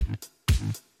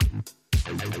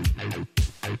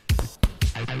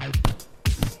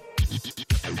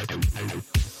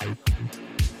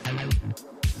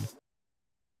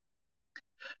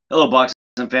Hello, boxing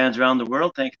fans around the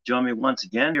world. Thank you for joining me once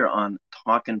again here on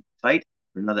Talk and Fight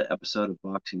for another episode of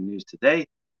Boxing News Today,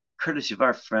 courtesy of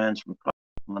our friends from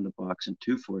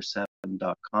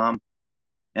HondaBoxing247.com.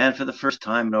 And for the first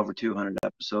time in over 200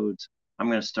 episodes, I'm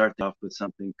going to start off with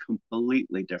something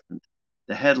completely different.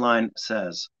 The headline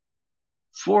says,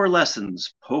 4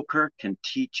 lessons poker can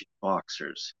teach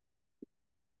boxers.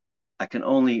 I can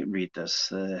only read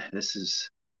this. It's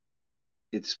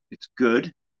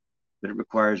good, but it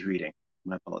requires reading.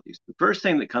 My apologies. The first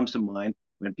thing that comes to mind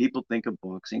when people think of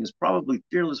boxing is probably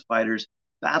fearless fighters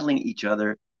battling each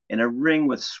other in a ring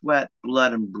with sweat,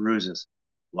 blood, and bruises.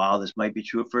 While this might be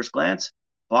true at first glance,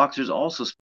 boxers also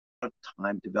spend a lot of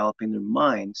time developing their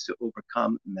minds to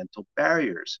overcome mental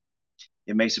barriers.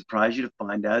 It may surprise you to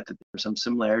find out that there are some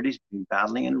similarities between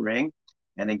battling in a ring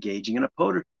and engaging in a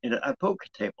poker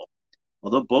table.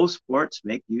 Although both sports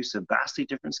make use of vastly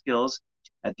different skills,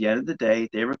 at the end of the day,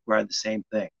 they require the same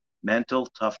thing: mental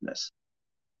toughness.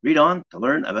 Read on to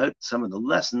learn about some of the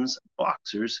lessons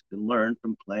boxers can learn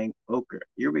from playing poker.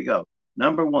 Here we go.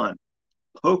 Number 1,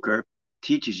 poker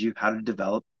teaches you how to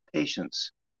develop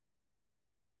patience.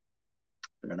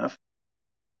 Fair enough.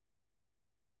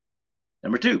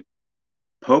 Number 2,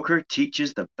 poker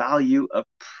teaches the value of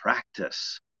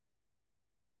practice.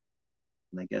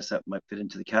 And I guess that might fit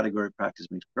into the category practice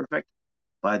makes perfect.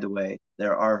 By the way,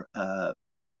 there are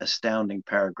astounding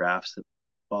paragraphs that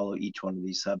follow each one of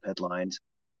these subheadlines.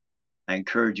 I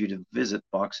encourage you to visit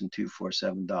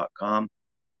boxing247.com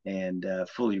and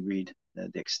fully read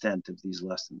the extent of these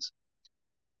lessons.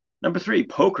 Number 3,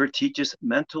 poker teaches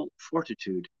mental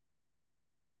fortitude.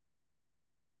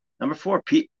 Number 4,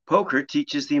 poker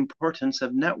teaches the importance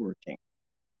of networking.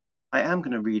 I am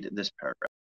going to read this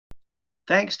paragraph.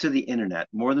 Thanks to the internet,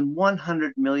 more than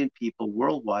 100 million people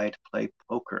worldwide play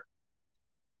poker.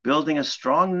 Building a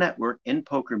strong network in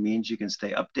poker means you can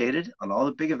stay updated on all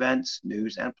the big events,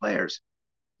 news, and players.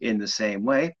 In the same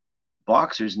way,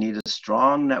 boxers need a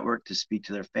strong network to speak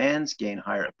to their fans, gain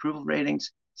higher approval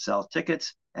ratings, sell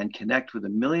tickets, and connect with the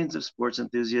millions of sports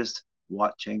enthusiasts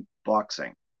watching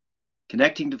boxing.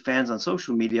 Connecting to fans on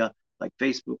social media like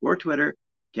Facebook or Twitter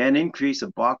can increase a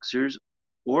boxer's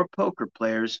or poker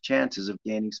players' chances of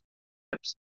gaining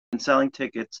sponsorships and selling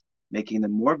tickets, making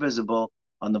them more visible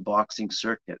on the boxing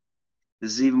circuit.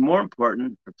 This is even more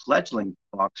important for fledgling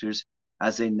boxers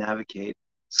as they navigate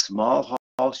small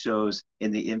hall shows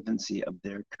in the infancy of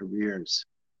their careers.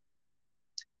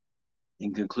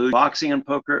 In conclusion, boxing and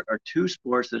poker are 2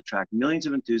 sports that attract millions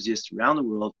of enthusiasts around the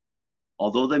world.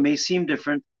 Although they may seem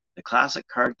different, the classic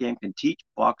card game can teach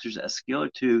boxers a skill or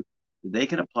two that they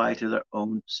can apply to their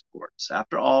own sports.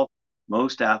 After all,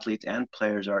 most athletes and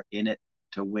players are in it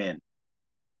to win.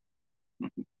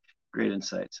 Great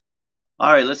insights.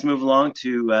 All right, let's move along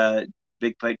to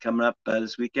big fight coming up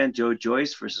this weekend. Joe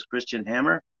Joyce versus Christian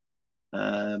Hammer.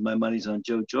 My money's on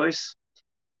Joe Joyce.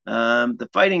 The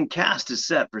fighting cast is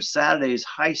set for Saturday's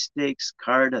high-stakes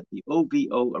card at the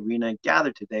OVO Arena,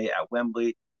 gathered today at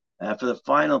Wembley for the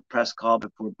final press call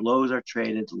before blows are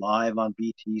traded live on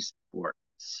BT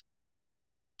Sports.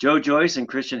 Joe Joyce and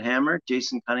Christian Hammer,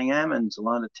 Jason Cunningham and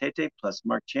Zolanda Tete, plus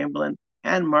Mark Chamberlain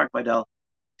and Mark Vidal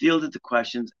fielded the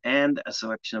questions, and a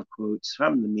selection of quotes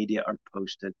from the media are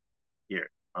posted here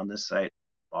on this site,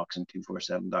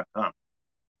 boxing247.com.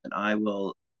 And I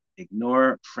will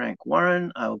ignore Frank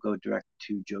Warren. I will go direct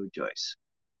to Joe Joyce.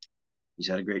 He's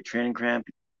had a great training camp,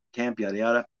 yada,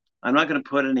 yada. I'm not going to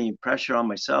put any pressure on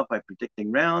myself by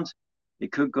predicting rounds.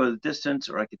 It could go the distance,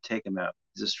 or I could take him out.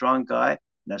 He's a strong guy,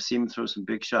 and I've seen him throw some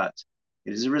big shots.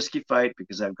 It is a risky fight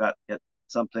because I've got to get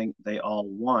something they all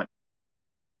want.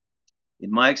 In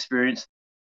my experience,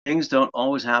 things don't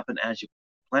always happen as you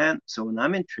plan. So when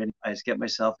I'm in training, I just get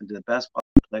myself into the best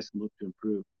possible place and look to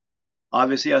improve.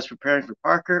 Obviously, I was preparing for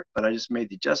Parker, but I just made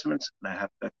the adjustments, and I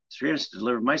have experience to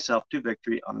deliver myself to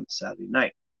victory on Saturday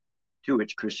night. To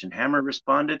which Christian Hammer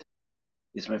responded,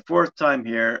 "It's my 4th time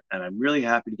here, and I'm really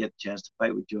happy to get the chance to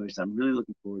fight with Joyce. I'm really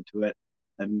looking forward to it.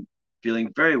 I'm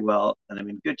feeling very well, and I'm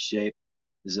in good shape.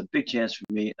 This is a big chance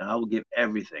for me, and I will give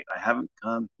everything. I haven't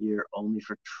come here only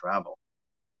for travel.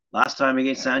 Last time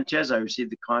against Sanchez, I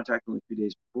received the contract only 2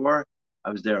 days before.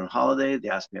 I was there on holiday. They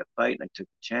asked me to fight, and I took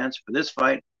the chance. For this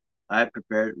fight, I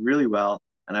prepared really well,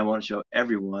 and I want to show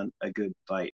everyone a good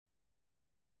fight."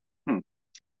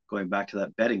 Going back to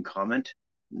that betting comment,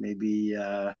 maybe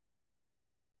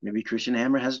Christian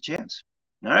Hammer has a chance.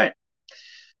 All right.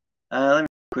 Let me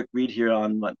quick read here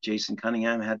on what Jason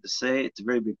Cunningham had to say. It's a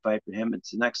very big fight for him.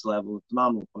 It's the next level,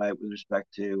 phenomenal fight with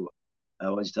respect to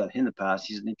what he's done in the past.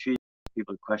 He's an intriguing.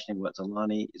 People are questioning what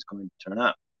Zolani is going to turn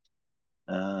up.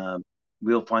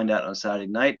 We'll find out on Saturday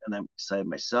night, and I'm excited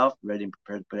myself, ready and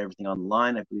prepared to put everything on the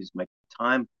line. I believe it's my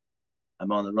time.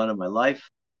 I'm on the run of my life,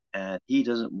 and he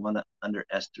doesn't want to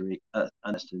underestimate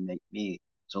me.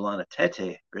 Solana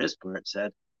Tete, for his part,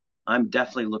 said, I'm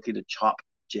definitely looking to chop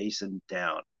Jason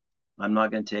down. I'm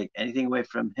not going to take anything away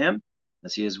from him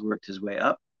as he has worked his way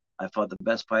up. I fought the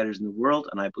best fighters in the world,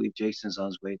 and I believe Jason is on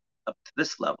his way up to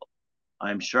this level.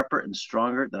 I am sharper and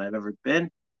stronger than I've ever been.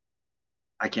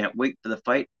 I can't wait for the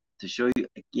fight to show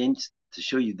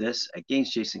you this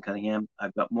against Jason Cunningham.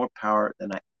 I've got more power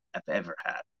than I have ever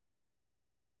had.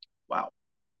 Wow.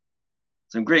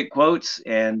 Some great quotes,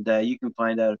 and you can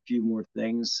find out a few more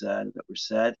things that were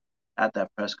said at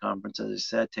that press conference, as I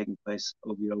said, taking place at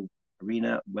OVO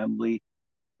Arena, Wembley.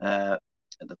 The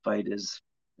fight is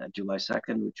July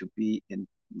 2nd, which will be in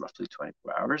roughly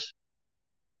 24 hours.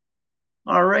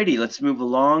 Alrighty, let's move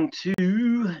along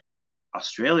to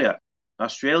Australia.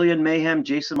 Australian mayhem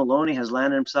Jason Maloney has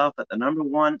landed himself at the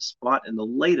 #1 spot in the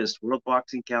latest World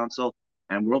Boxing Council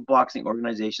and World Boxing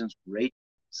Organization's ratings.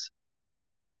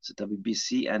 So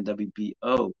WBC and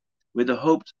WBO, with the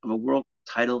hopes of a world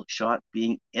title shot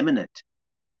being imminent.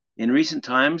 In recent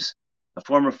times, a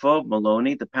former foe of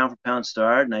Maloney, the pound-for-pound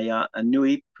star Naya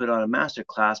Inoue, put on a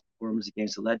masterclass performance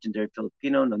against the legendary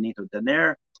Filipino Nonito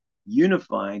Donaire,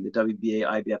 unifying the WBA,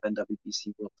 IBF, and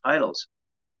WBC world titles.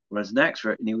 Whereas next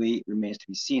for Inoue remains to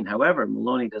be seen. However,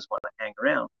 Maloney does want to hang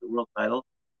around for the world title,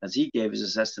 as he gave his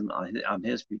assessment on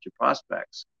his future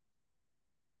prospects.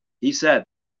 He said,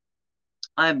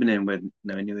 I've been in with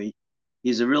Inoue.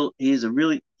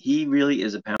 He really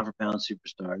is a pound for pound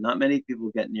superstar. Not many people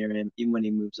get near him, even when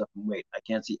he moves up in weight. I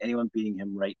can't see anyone beating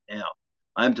him right now.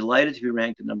 I'm delighted to be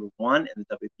ranked at #1 in the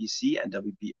WBC and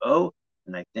WBO,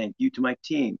 and I thank you to my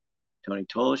team, Tony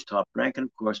Tolish, top rank, and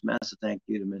of course, massive thank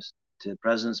you to the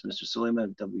presidents, Mr. Suleiman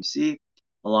of WBC,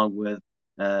 along with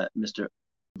Mr.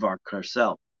 Vark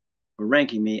Carcel, for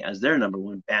ranking me as their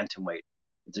 #1 bantamweight.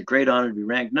 It's a great honor to be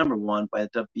ranked #1 by the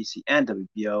WBC and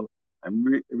WBO. I'm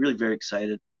really very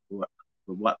excited for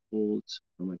what holds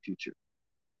for my future.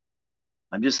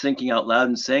 I'm just thinking out loud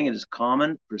and saying it is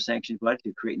common for a sanctioned fighter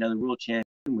to create another world champion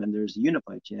when there's a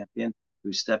unified champion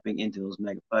who's stepping into those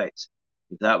mega fights.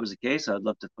 If that was the case, I'd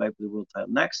love to fight for the world title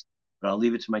next, but I'll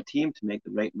leave it to my team to make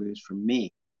the right moves for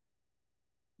me.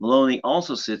 Maloney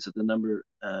also sits at the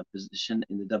position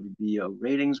in the WBO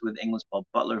ratings, with England's Paul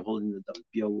Butler holding the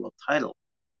WBO world title.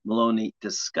 Maloney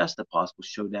discussed a possible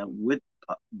showdown with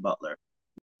Butler,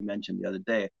 we mentioned the other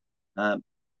day.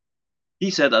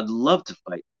 He said, I'd love to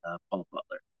fight Paul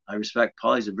Butler. I respect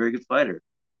Paul. He's a very good fighter,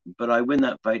 but I win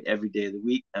that fight every day of the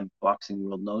week, and boxing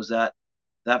world knows that.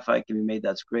 If that fight can be made,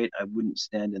 that's great. I wouldn't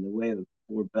stand in the way of a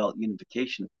four-belt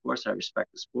unification. Of course, I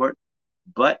respect the sport,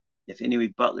 but if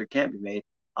Inoue Butler can't be made,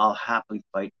 I'll happily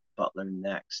fight Butler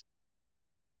next.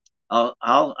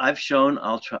 I've shown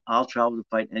I'll travel to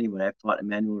fight anyone. I fought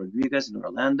Emmanuel Rodriguez in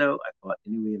Orlando. I fought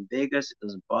Inoue in Vegas. It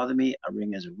doesn't bother me. A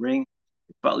ring is a ring.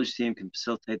 If Butler's team can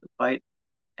facilitate the fight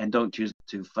and don't choose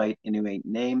to fight Inoue,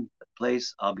 name the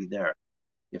place, I'll be there.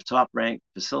 If Top Rank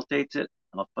facilitates it,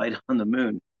 I'll fight on the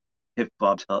moon. If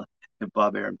Bob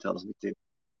Arum tells me to,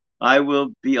 I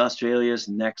will be Australia's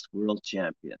next world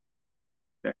champion.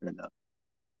 Fair enough.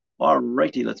 All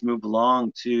righty, let's move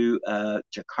along to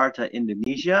Jakarta,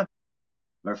 Indonesia.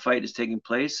 Our fight is taking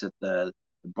place at the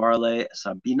Barley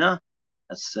Sabina.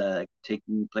 That's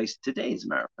taking place today, as a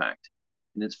matter of fact.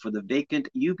 And it's for the vacant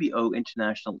UBO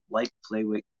International Light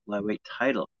Flyweight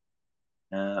title.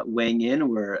 Weighing in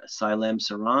were Silem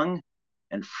Sarang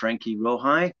and Frankie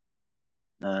Rohai.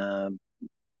 Sarang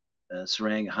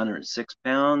 106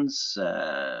 pounds,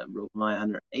 Rohai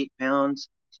 108 pounds.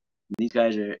 These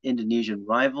guys are Indonesian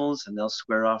rivals, and they'll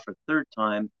square off for a third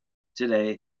time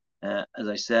today, as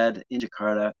I said, in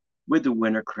Jakarta, with the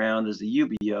winner crowned as the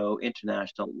UBO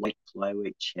International Light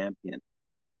Flyweight Champion.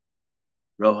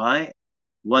 Rohai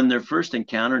won their first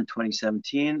encounter in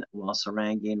 2017, while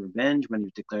Sarang gained revenge when he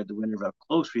was declared the winner of a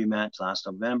close rematch last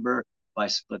November by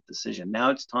split decision.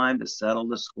 Now it's time to settle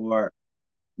the score.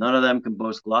 None of them can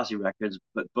boast glossy records,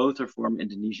 but both are former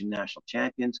Indonesian national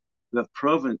champions who have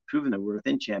proven their worth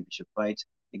in championship fights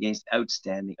against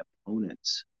outstanding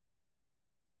opponents.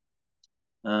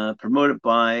 Promoted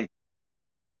by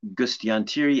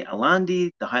Gustiantiri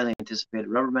Alandi, the highly anticipated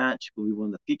rubber match will be one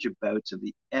of the featured bouts of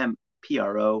the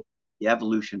MPRO, the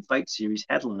Evolution Fight Series,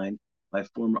 headlined by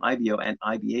former IBO and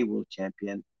IBA world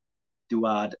champion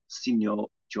Duad Sinyo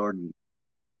Jordan.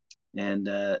 And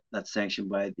that's sanctioned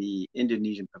by the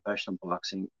Indonesian Professional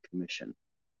Boxing Commission,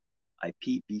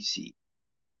 IPBC.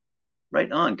 Right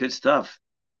on, good stuff.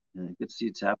 Good to see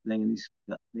it's happening, and these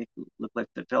make look like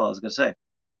the fellow I was going to say.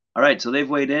 All right, so they've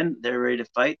weighed in. They're ready to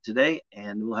fight today,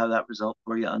 and we'll have that result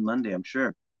for you on Monday, I'm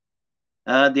sure.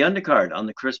 The undercard on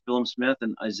the Chris Billam-Smith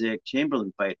and Isaiah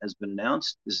Chamberlain fight has been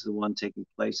announced. This is the one taking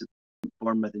place at the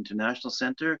Bournemouth International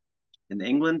Centre in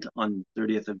England on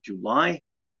 30th of July.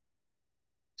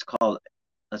 It's called,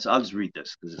 I'll just read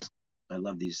this because I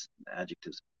love these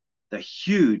adjectives. The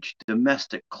huge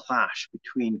domestic clash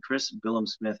between Chris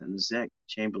Billam-Smith and Isaiah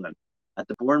Chamberlain at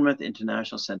the Bournemouth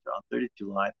International Centre on 30th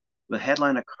July will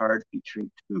headline a card featuring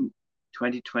two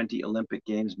 2020 Olympic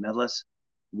Games medalists,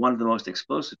 one of the most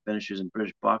explosive finishers in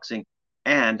British boxing,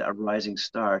 and a rising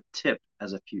star tipped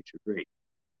as a future great.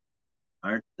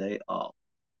 Aren't they all?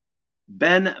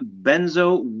 Ben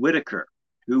Benzo Whitaker,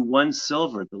 who won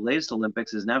silver at the latest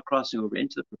Olympics, is now crossing over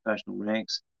into the professional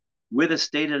ranks with a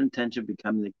stated intention of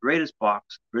becoming the greatest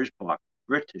British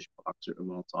boxer of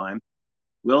all time.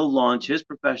 Will launch his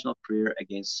professional career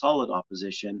against solid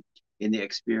opposition in the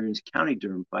experienced County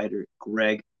Durham fighter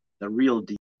Greg the Real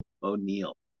Deal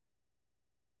O'Neill.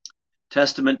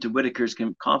 Testament to Whitaker's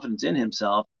confidence in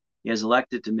himself, he has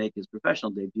elected to make his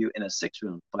professional debut in a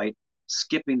 6-round fight,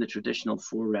 skipping the traditional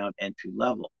 4-round entry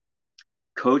level.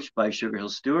 Coached by Sugar Hill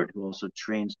Stewart, who also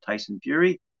trains Tyson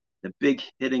Fury, the big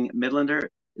hitting Midlander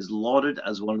is lauded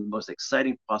as one of the most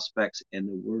exciting prospects in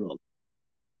the world.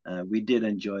 We did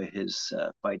enjoy his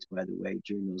fights, by the way,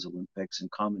 during those Olympics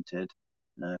and commented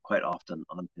quite often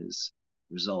on his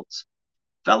results.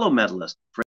 Fellow medalist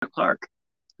Fraser Clark,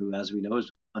 who, as we know,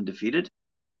 is undefeated,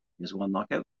 he has one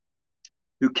knockout,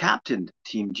 who captained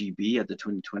Team GB at the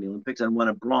 2020 Olympics and won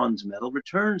a bronze medal,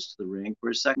 returns to the ring for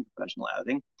his second professional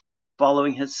outing,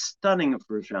 following his stunning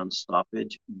first-round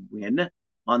stoppage win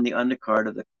on the undercard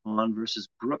of the Khan versus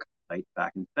Brook fight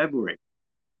back in February.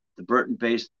 The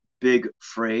Burton-based Big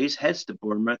Phrase heads to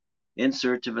Bournemouth in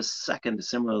search of a second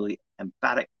similarly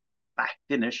emphatic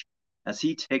finish as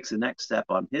he takes the next step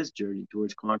on his journey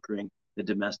towards conquering the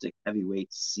domestic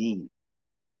heavyweight scene.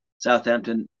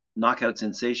 Southampton knockout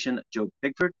sensation Joe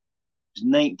Pigford, who's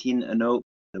 19-0, by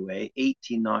the way,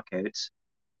 18 knockouts,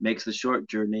 makes the short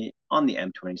journey on the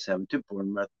M27 to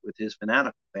Bournemouth with his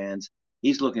fanatical fans.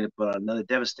 He's looking to put on another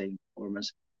devastating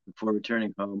performance before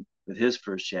returning home with his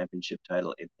first championship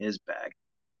title in his bag.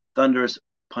 Thunderous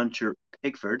puncher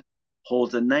Pigford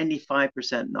holds a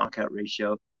 95% knockout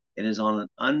ratio and is on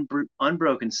an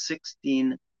unbroken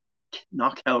 16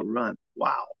 knockout run.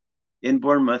 Wow. In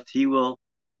Bournemouth, he will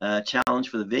challenge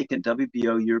for the vacant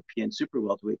WBO European Super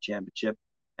Welterweight Championship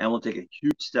and will take a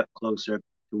huge step closer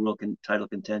to world title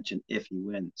contention if he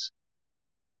wins.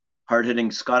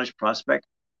 Hard-hitting Scottish prospect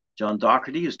John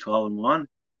Doherty, who's 12-1,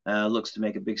 looks to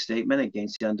make a big statement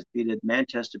against the undefeated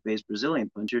Manchester-based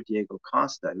Brazilian puncher Diego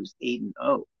Costa, who's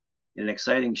 8-0, in an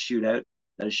exciting shootout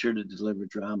that is sure to deliver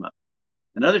drama.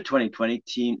 Another 2020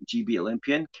 Team GB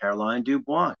Olympian, Caroline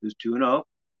Dubois, who's 2-0,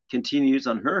 continues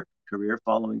on her career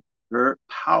following her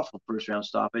powerful first-round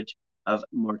stoppage of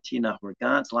Martina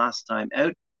Horgans last time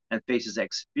out and faces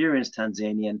experienced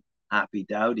Tanzanian Happy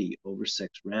Dowdy over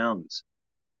 6 rounds.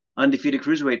 Undefeated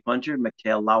cruiserweight puncher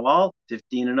Mikhail Lawal,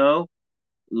 15-0,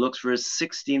 looks for his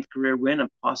 16th career win and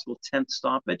possible 10th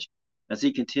stoppage as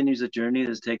he continues a journey that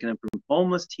has taken him from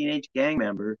homeless teenage gang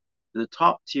member to the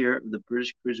top tier of the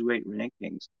British cruiserweight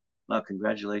rankings. Well,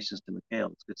 congratulations to Mikhail.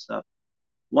 It's good stuff.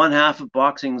 One half of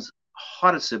boxing's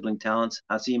hottest sibling talents,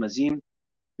 Hasim Azim,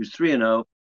 who's 3-0,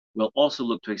 will also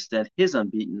look to extend his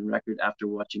unbeaten record after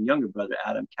watching younger brother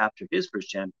Adam capture his first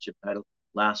championship title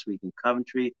last week in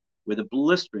Coventry with a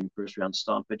blistering first-round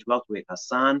stompage. Welterweight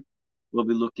Hassan will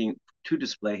be looking to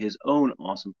display his own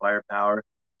awesome firepower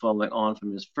following on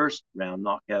from his first-round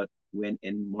knockout win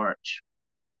in March.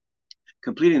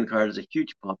 Completing the card is a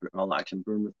huge popular all-action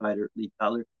Bournemouth fighter, Lee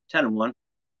Fowler, 10-1.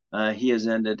 He has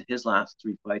ended his last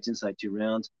 3 fights inside 2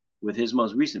 rounds, with his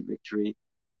most recent victory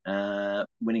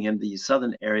winning him the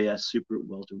Southern Area Super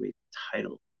Welterweight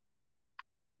title.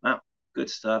 Wow,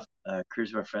 good stuff. Careers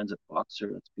of our friends at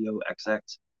Boxer. That's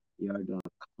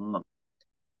boxxer.com.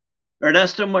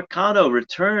 Ernesto Mercado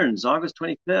returns August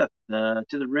 25th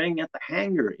to the ring at the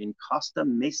Hangar in Costa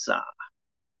Mesa.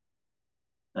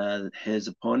 His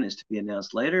opponent is to be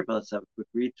announced later, but let's have a quick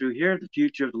read through here. The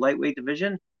future of the lightweight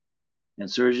division and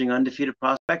surging undefeated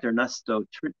prospect Ernesto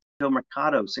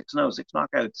Mercado, 6-0, 6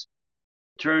 knockouts,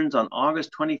 returns on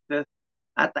August 25th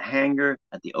at the Hangar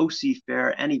at the OC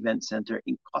Fair and Event Center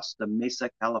in Costa Mesa,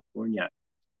 California.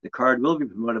 The card will be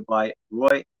promoted by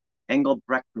Roy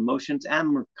Engelbrecht Promotions and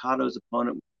Mercado's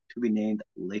opponent to be named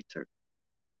later.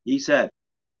 He said,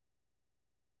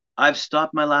 I've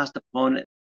stopped my last opponent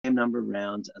the same number of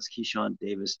rounds as Keyshawn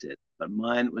Davis did, but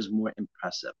mine was more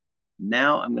impressive.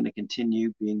 Now I'm going to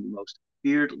continue being the most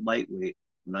feared lightweight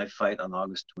when I fight on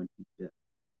August 25th.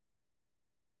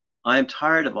 I am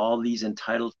tired of all these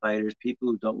entitled fighters, people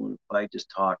who don't want to fight,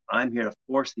 just talk. I'm here to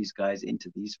force these guys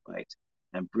into these fights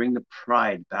and bring the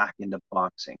pride back into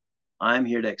boxing. I'm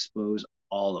here to expose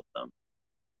all of them.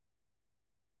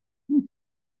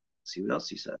 See what else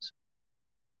he says.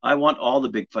 I want all the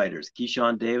big fighters,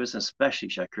 Keyshawn Davis, and especially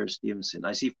Shakur Stevenson.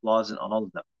 I see flaws in all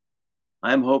of them.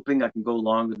 I'm hoping I can go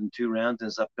longer than 2 rounds in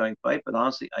this upcoming fight, but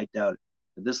honestly, I doubt it.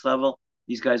 At this level,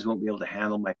 these guys won't be able to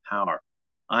handle my power.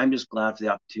 I'm just glad for the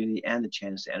opportunity and the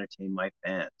chance to entertain my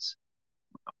fans.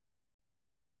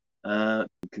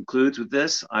 Concludes with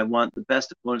this. I want the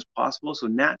best opponents possible, so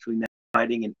naturally now I'm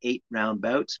fighting in 8-round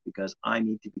bouts because I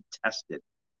need to be tested.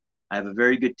 I have a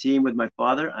very good team with my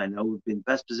father. I know we've been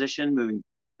best positioned moving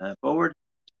forward.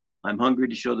 I'm hungry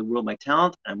to show the world my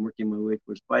talent. I'm working my way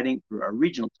towards fighting for our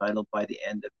regional title by the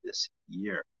end of this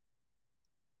year.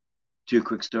 2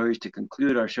 quick stories to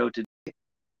conclude our show today.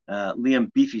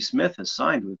 Liam Beefy Smith has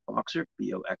signed with Boxxer,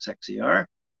 BOXXER.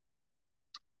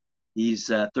 He's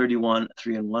 31,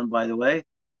 3-1, by the way.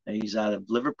 And he's out of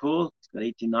Liverpool. He's got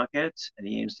 18 knockouts, and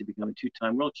he aims to become a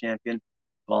 2-time world champion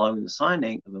following the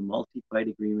signing of a multi-fight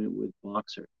agreement with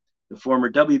Boxxer. The former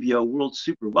WBO World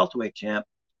Super Welterweight champ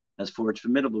has forged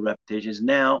formidable reputations,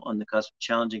 now on the cusp of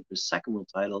challenging for his 2nd world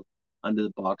title under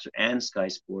the Boxxer and Sky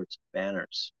Sports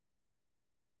banners.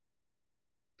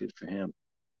 Good for him.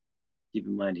 Keep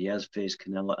in mind, he has faced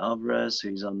Canelo Alvarez, so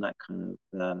he's on that kind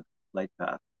of light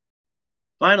path.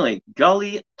 Finally,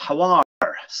 Gully Pawar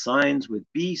signs with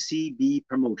BCB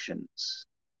Promotions.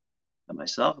 And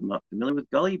myself, I'm not familiar with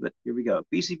Gully, but here we go.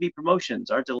 BCB Promotions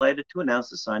are delighted to announce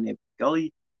the signing of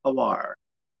Gully Pawar.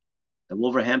 The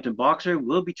Wolverhampton boxer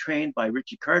will be trained by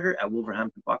Richie Carter at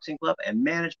Wolverhampton Boxing Club and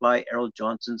managed by Errol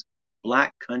Johnson's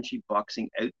Black Country Boxing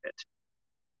outfit.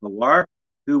 Pawar,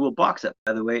 who will box at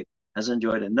featherweight, has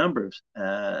enjoyed a number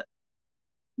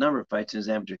of fights in his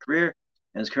amateur career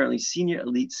and is currently senior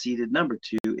elite seeded number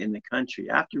 2 in the country.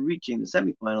 After reaching the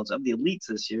semifinals of the elites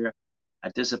this year,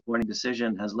 a disappointing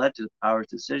decision has led to the Power's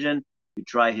decision to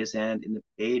try his hand in the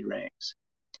paid ranks.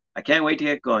 I can't wait to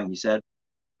get going, he said.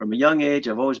 From a young age,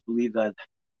 I've always believed that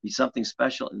be something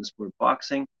special in the sport of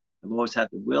boxing. I've always had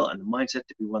the will and the mindset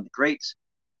to be one of the greats.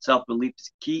 Self-belief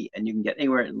is key, and you can get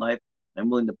anywhere in life. I'm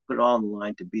willing to put it all on the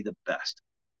line to be the best.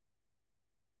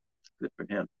 Good for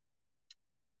him.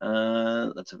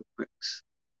 Let's have a quick.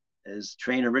 His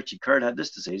trainer Richie Carter had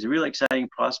this to say: he's a really exciting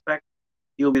prospect.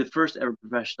 He will be the first ever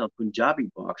professional Punjabi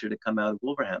boxer to come out of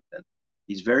Wolverhampton.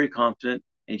 He's very confident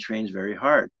and he trains very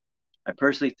hard. I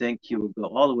personally think he will go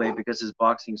all the way because his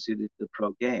boxing suited the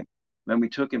pro game. When we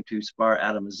took him to spar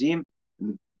Adam Azim,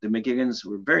 the McGiggans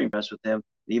were very impressed with him.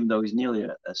 Even though he's nearly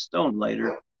a stone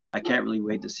lighter, I can't really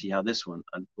wait to see how this one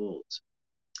unfolds.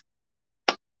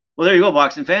 Well, there you go,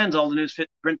 boxing fans. All the news fit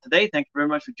print today. Thank you very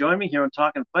much for joining me here on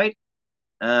Talking Fight.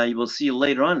 You will see you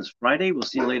later on. It's Friday. We'll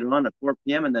see you later on at 4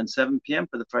 p.m. and then 7 p.m.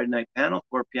 for the Friday night panel.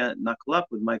 4 p.m. at Knuckle Up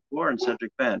with Mike Bohr and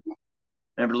Cedric Ben.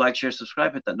 Remember to like, share,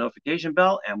 subscribe, hit that notification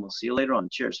bell, and we'll see you later on.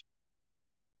 Cheers.